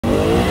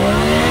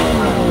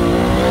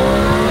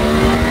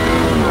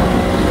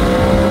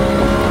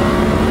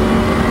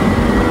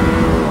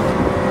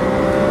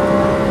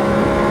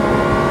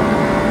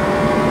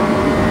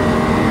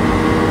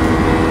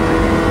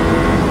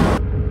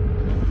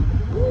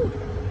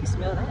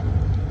smell that.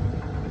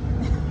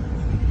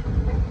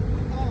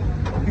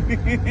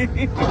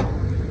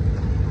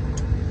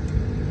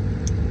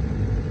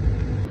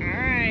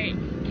 Alright,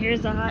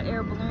 here's the hot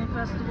air balloon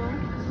festival.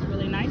 It's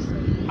really nice.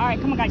 Alright,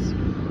 come on guys.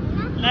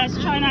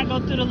 Let's try not to go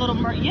through the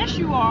little yes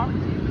you are.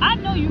 I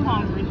know you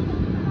hungry.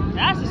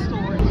 That's a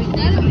story. I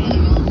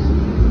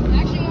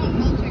actually want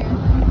military.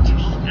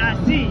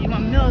 I see, you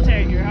want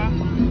military gear, huh?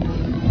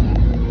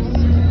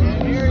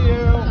 Can't hear you.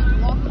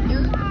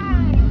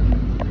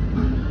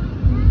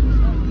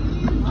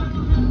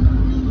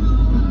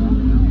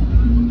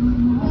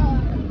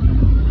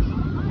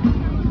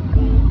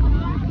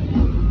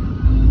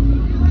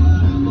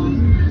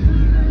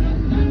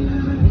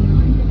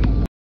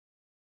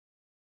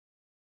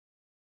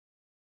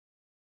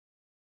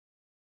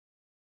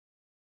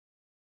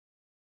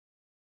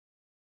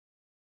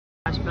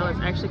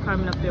 Bella's actually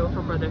climbing up there with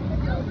her brother.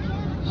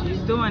 She's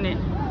doing it.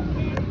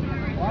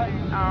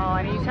 Oh,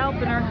 and he's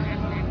helping her.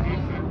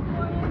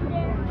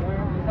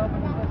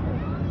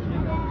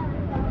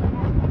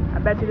 I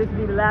bet you this will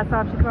be the last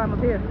time she climbs up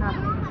here, huh?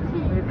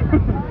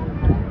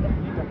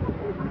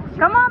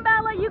 Come on,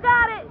 Bella, you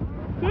got it.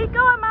 Keep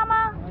going,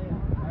 Mama.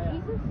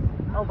 Jesus.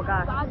 Oh my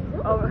gosh.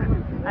 Oh.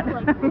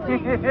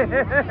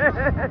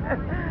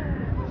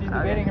 She's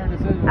debating her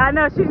decision. I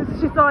know,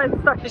 she saw it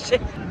start to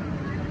shake.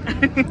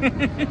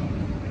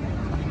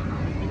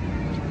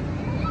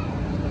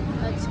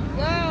 Let's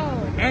go.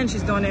 And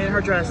she's doing it in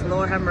her dress.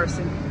 Lord have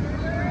mercy.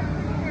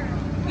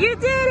 You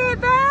did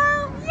it,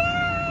 Belle!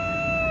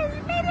 Yay!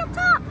 You made it up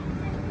top!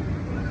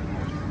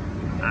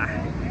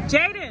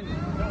 Jaden!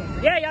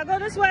 Yeah, y'all go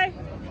this way.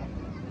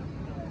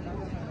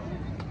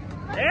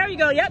 There you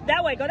go. Yep,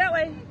 that way. Go that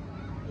way.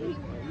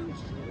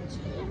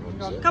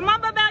 Come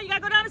on, Belle. You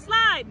gotta go down the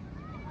slide.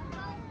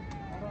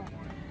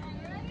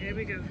 Here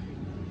we go.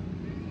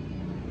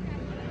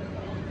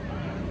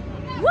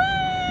 Woo!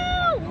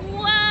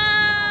 Whoa!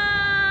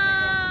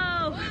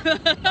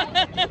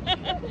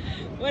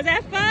 Was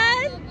that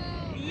fun?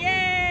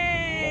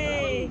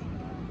 Yay!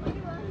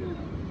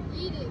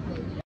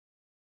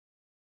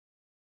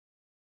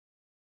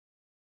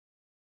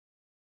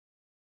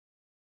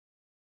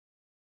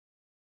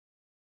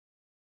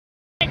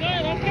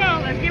 Let's go.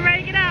 Let's get ready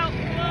to get out.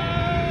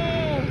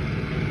 Whoa!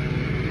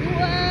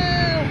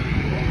 Whoa!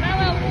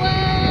 Bella,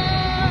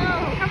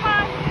 whoa! Come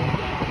on!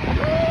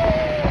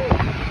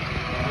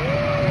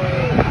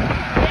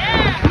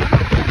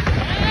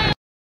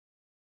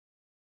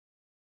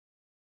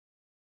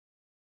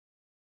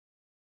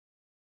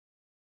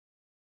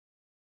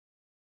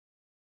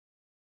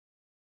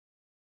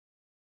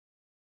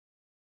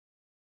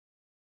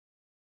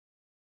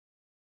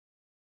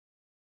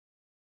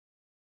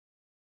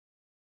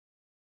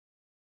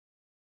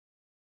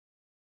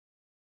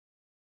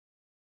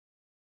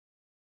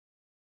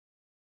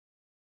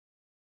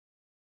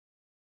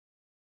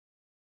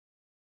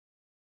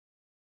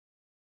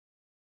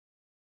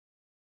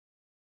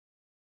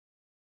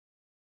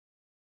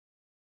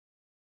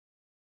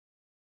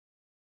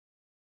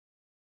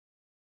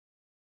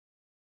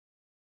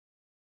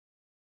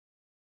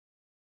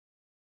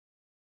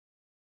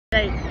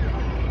 Hey.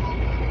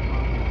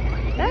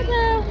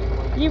 Hello.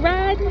 You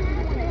riding?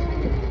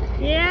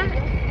 Yeah?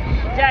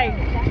 Jay.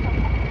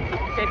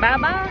 Say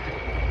bye-bye.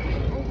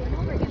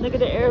 Look at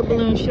the air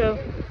balloon show.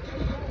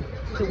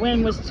 The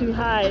wind was too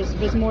high.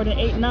 If it's more than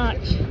 8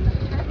 knots,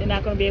 they're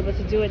not going to be able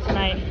to do it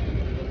tonight.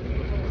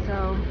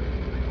 So,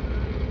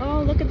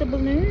 oh, look at the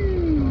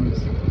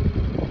balloons.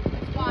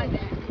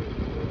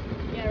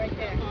 Yeah, right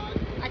there.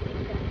 I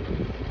think that.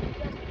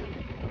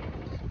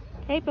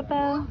 Hey,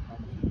 Papa.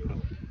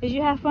 Did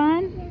you have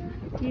fun?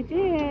 You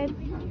did.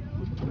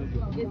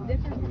 It's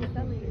different from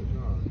selling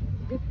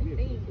different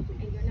things, and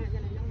you're not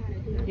gonna know how to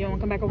do it. You don't want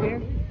to come back over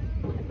here?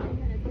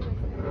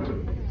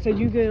 So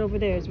you good over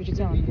there is what you're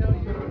telling me?